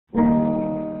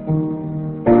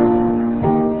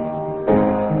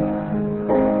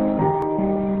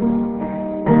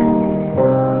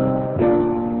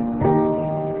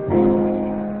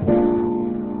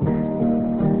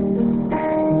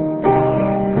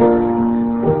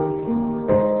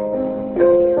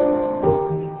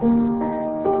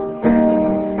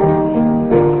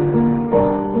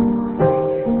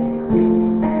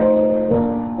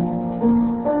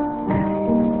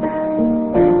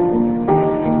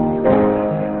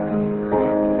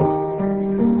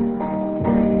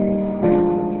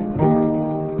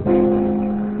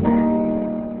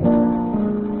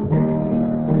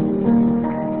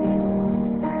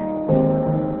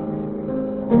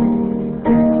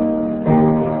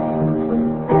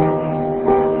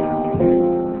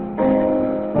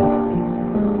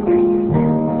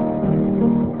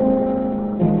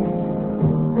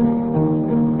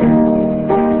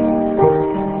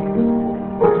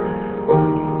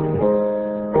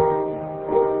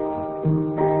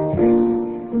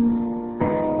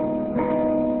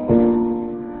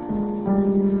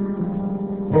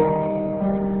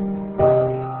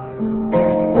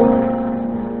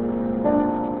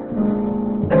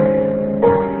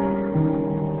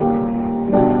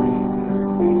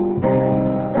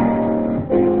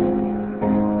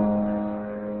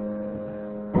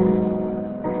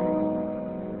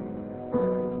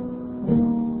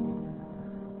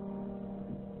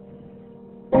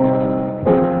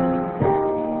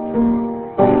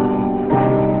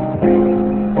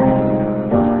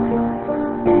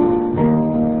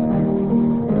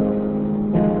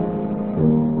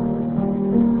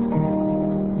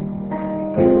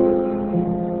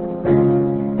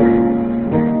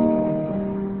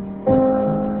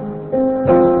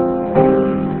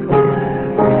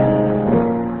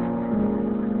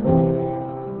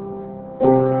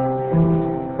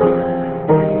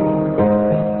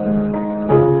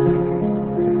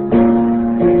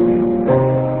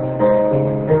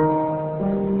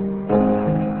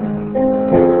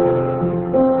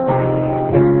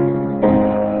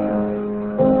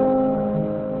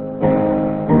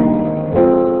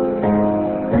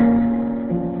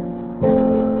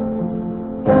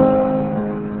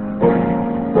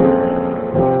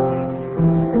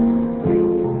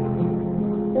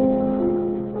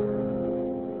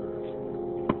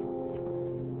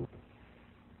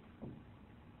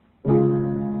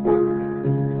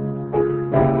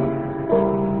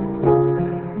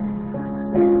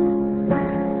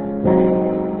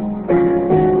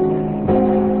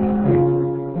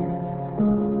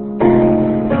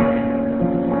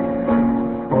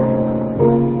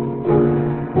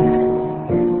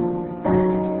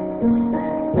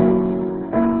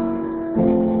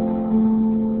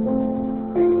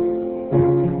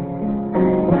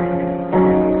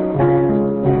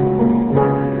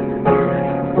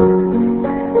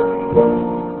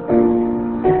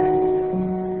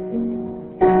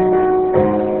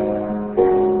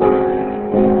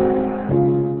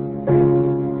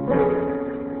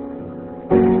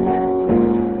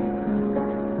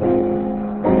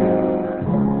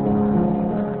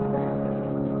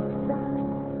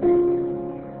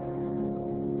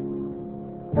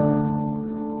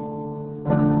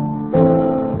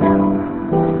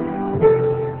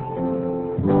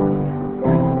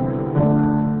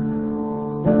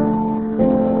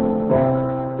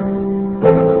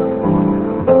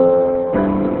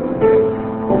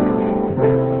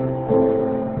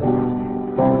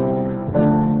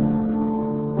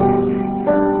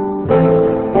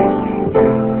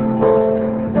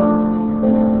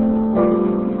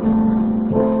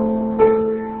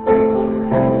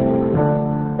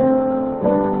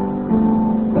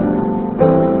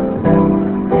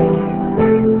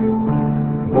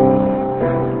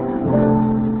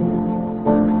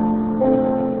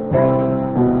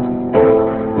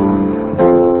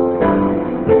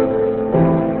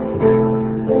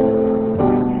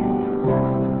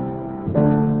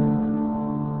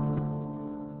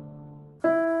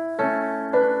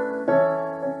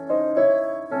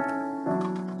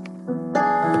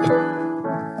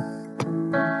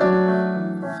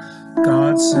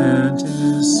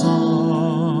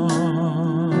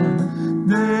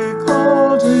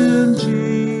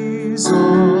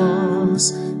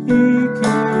Jesus, He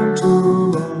came to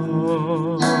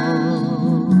love,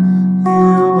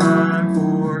 heal and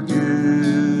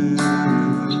forgive.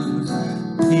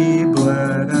 He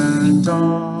bled and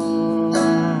died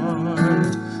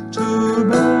to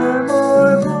bear my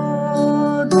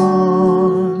burden.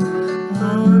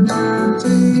 An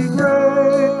empty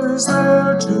grave is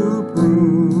there to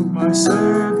prove my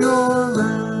Savior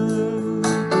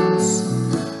lives.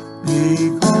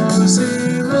 Because He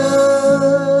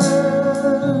lives,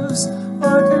 I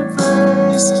can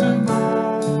face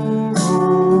tomorrow.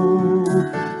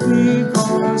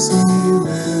 Because He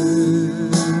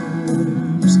lives,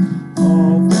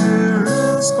 all fear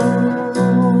is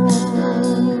gone.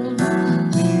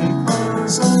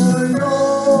 Because I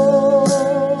know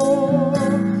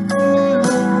He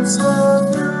holds the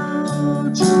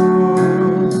future,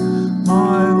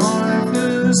 my life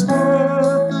is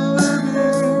worth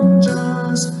living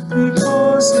just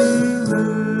because He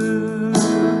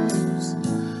lives.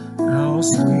 How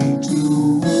sweet to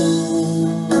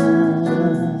hold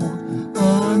a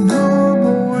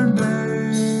newborn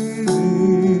baby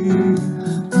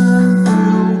and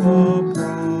feel the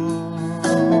pride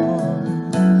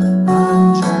and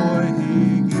joy He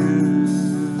gives.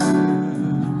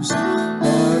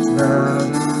 But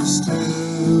better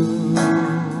still,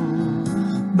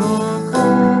 the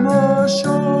calm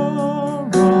assurance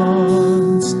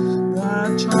that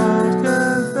child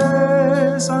can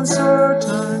face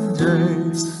uncertain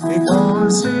days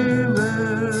because He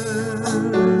lives.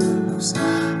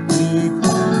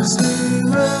 Because He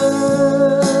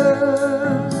lives,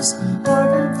 I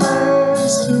can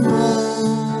face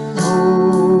tomorrow.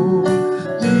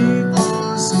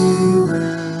 Because He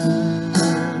lives,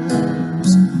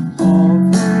 all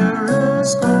fear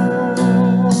is gone.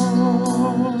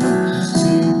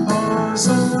 Because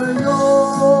I know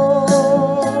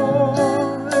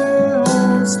He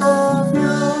holds the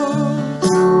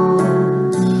future,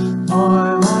 my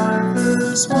life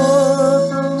is worth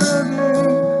the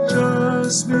living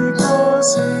just because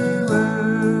He lives.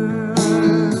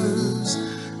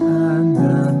 And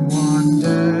then one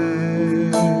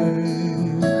day,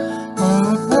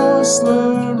 across the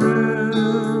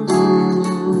river,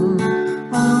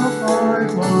 I'll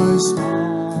find my star.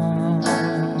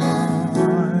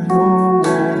 Walk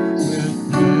with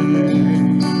me.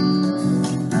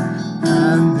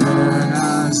 And then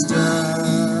as death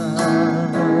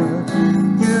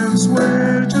gives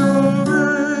way to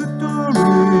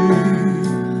victory,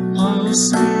 I'll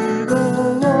see the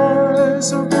lights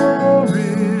of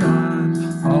glory, and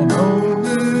I'll know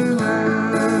He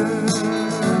lives.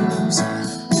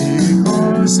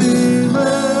 Because He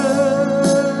lives,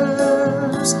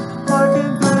 I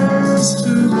can face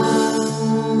tomorrow.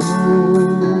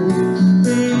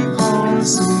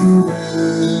 Because He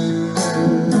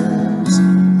lives,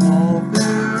 all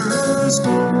fear is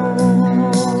gone.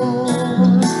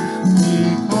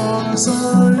 Because I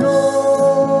know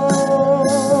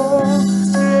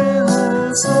He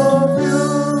holds the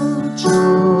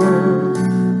future,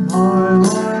 my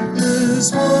life is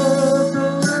worth the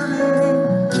living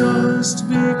just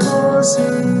because He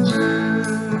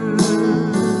lives.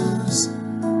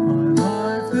 My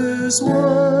life is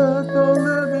worth the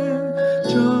living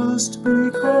just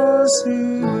because He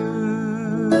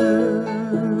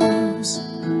lives.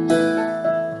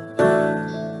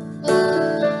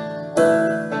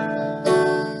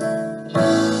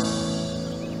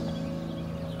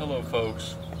 Hello,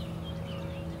 folks.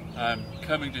 I'm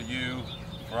coming to you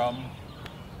from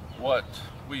what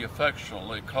we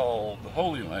affectionately call the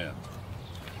Holy Land.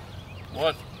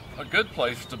 What a good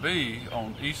place to be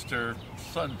on Easter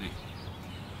Sunday.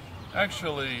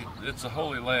 Actually, it's a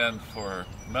holy land for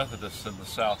Methodists in the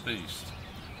Southeast.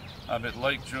 I'm at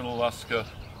Lake Junaluska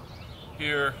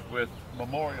here with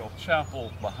Memorial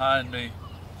Chapel behind me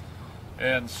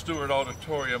and Stewart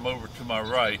Auditorium over to my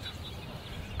right.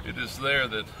 It is there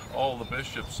that all the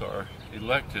bishops are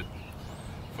elected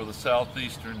for the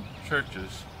southeastern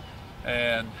churches,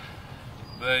 and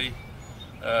they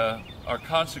are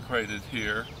consecrated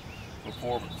here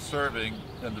before serving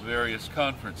in the various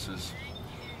conferences.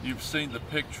 You've seen the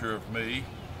picture of me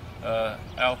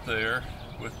out there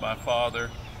with my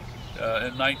father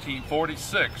in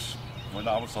 1946 when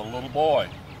I was a little boy.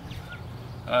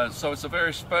 So it's a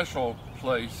very special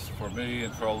place for me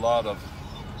and for a lot of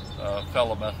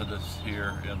fellow Methodists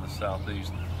here in the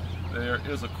Southeast. There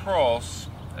is a cross,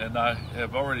 and I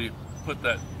have already put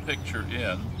that picture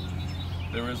in.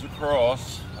 There is a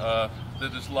cross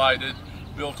that is lighted,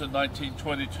 built in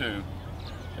 1922,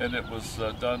 and it was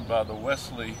done by the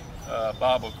Wesley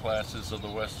Bible classes of the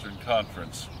Western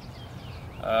Conference.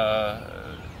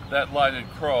 That lighted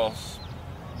cross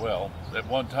well, at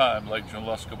one time, Lake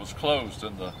Junaluska was closed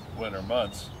in the winter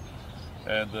months,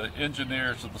 and the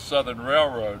engineers of the Southern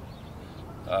Railroad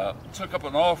took up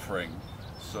an offering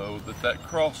so that that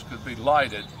cross could be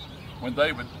lighted. When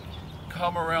they would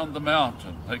come around the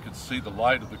mountain, they could see the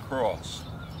light of the cross.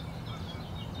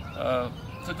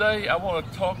 Today, I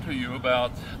want to talk to you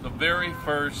about the very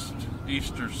first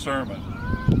Easter sermon.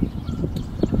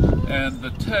 And the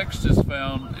text is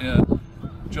found in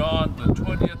John, the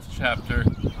 20th chapter,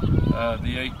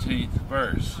 the 18th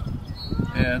verse.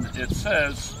 And it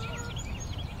says,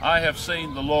 "I have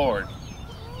seen the Lord."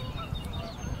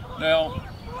 Now,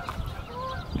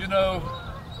 you know,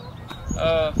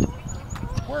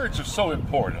 words are so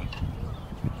important.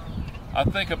 I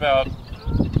think about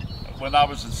when I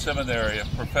was in seminary, a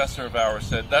professor of ours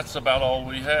said, that's about all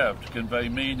we have to convey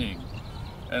meaning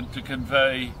and to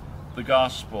convey the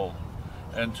gospel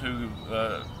and to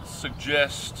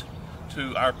suggest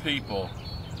to our people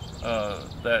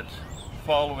that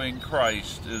following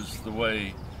Christ is the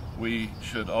way we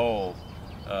should all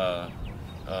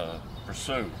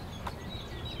pursue.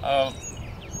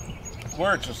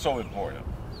 Words are so important.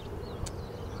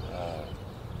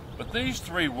 But these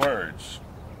three words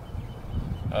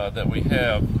that we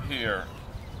have here,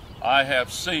 I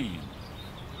have seen.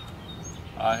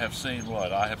 I have seen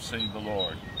what? I have seen the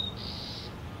Lord.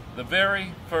 The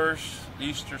very first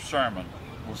Easter sermon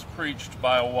was preached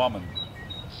by a woman.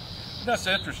 And that's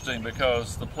interesting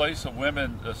because the place of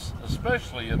women,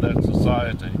 especially in that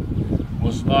society,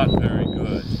 was not very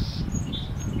good.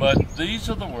 But these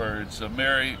are the words of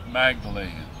Mary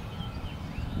Magdalene.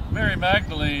 Mary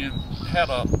Magdalene had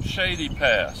a shady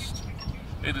past.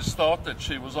 It is thought that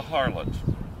she was a harlot.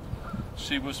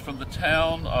 She was from the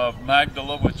town of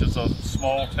Magdala, which is a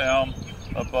small town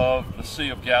above the Sea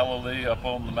of Galilee up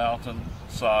on the mountain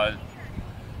side.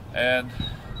 And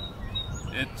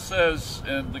it says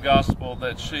in the gospel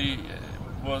that she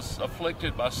was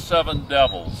afflicted by 7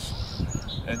 devils.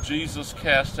 And Jesus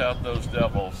cast out those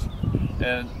devils.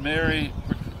 And Mary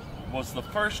was the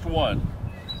first one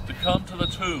to come to the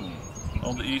tomb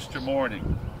on the Easter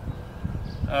morning.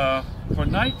 For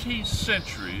 19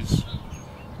 centuries,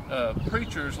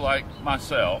 preachers like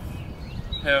myself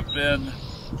have been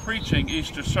preaching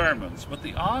Easter sermons, but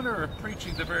the honor of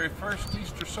preaching the very first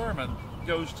Easter sermon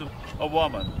goes to a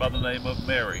woman by the name of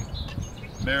Mary,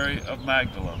 Mary of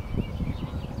Magdala.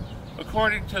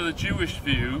 According to the Jewish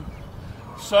view,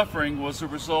 suffering was a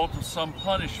result of some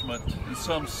punishment and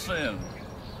some sin.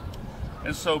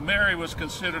 And so Mary was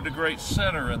considered a great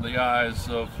sinner in the eyes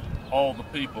of all the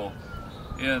people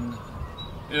in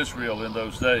Israel in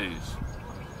those days.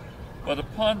 But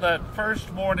upon that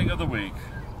first morning of the week,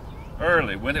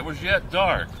 early, when it was yet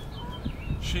dark,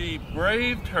 she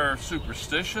braved her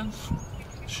superstitions,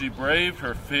 she braved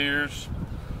her fears,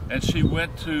 and she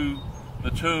went to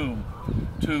the tomb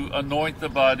to anoint the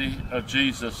body of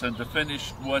Jesus and to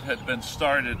finish what had been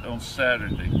started on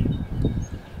Saturday.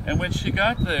 And when she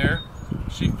got there,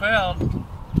 she found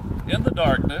in the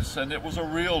darkness, and it was a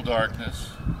real darkness,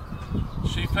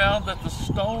 she found that the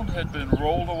stone had been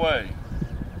rolled away.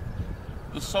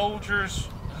 The soldiers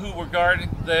who were guarding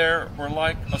there were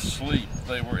like asleep.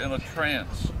 They were in a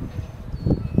trance.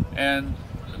 And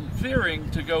fearing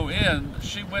to go in,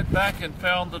 she went back and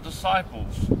found the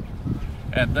disciples.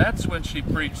 And that's when she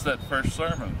preached that first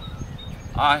sermon.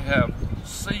 I have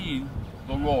seen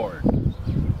the Lord.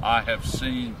 I have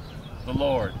seen the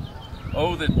Lord.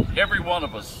 Oh, that every one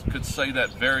of us could say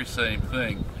that very same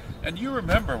thing. And you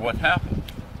remember what happened.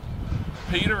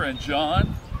 Peter and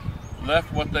John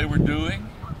left what they were doing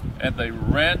and they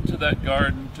ran to that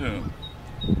garden tomb.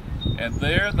 And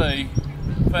there they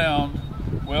found,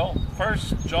 well,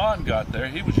 first John got there.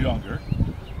 He was younger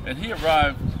and he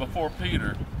arrived before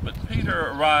Peter. But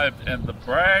Peter arrived and the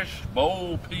brash,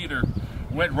 bold Peter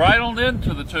went right on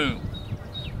into the tomb.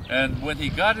 And when he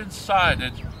got inside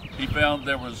it, he found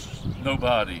there was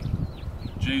nobody.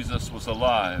 Jesus was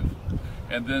alive.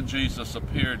 And then Jesus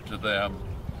appeared to them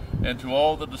and to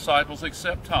all the disciples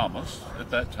except Thomas at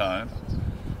that time.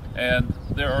 And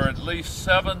there are at least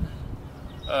 7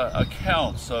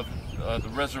 accounts of the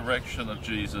resurrection of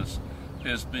Jesus,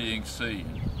 his being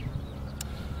seen.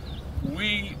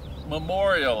 We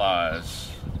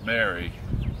memorialize Mary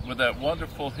with that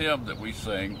wonderful hymn that we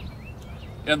sing,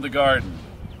 In the Garden.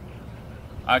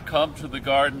 I come to the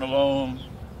garden alone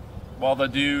while the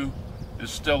dew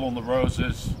is still on the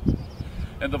roses,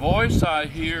 and the voice I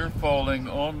hear falling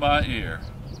on my ear,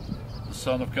 the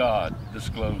Son of God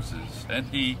discloses, and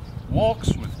he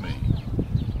walks with me,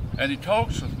 and he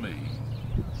talks with me,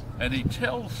 and he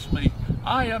tells me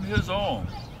I am his own.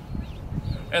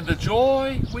 And the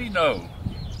joy we know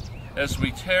As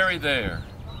we tarry there,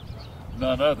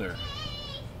 none other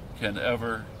can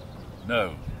ever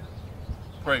know.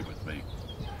 Pray with me.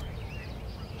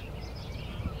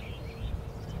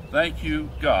 Thank you,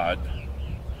 God,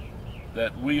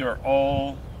 that we are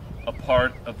all a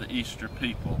part of the Easter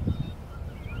people.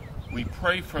 We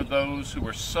pray for those who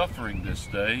are suffering this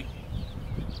day,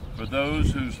 for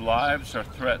those whose lives are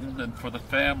threatened, and for the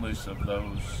families of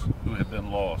those who have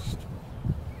been lost.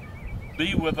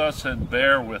 Be with us and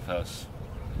bear with us,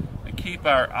 and keep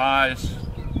our eyes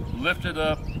lifted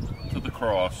up to the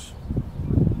cross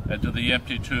and to the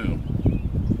empty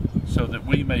tomb, so that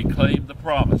we may claim the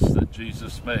promise that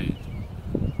Jesus made,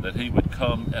 that he would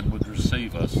come and would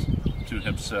receive us to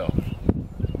himself.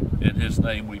 In his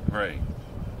name we pray.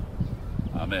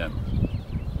 Amen.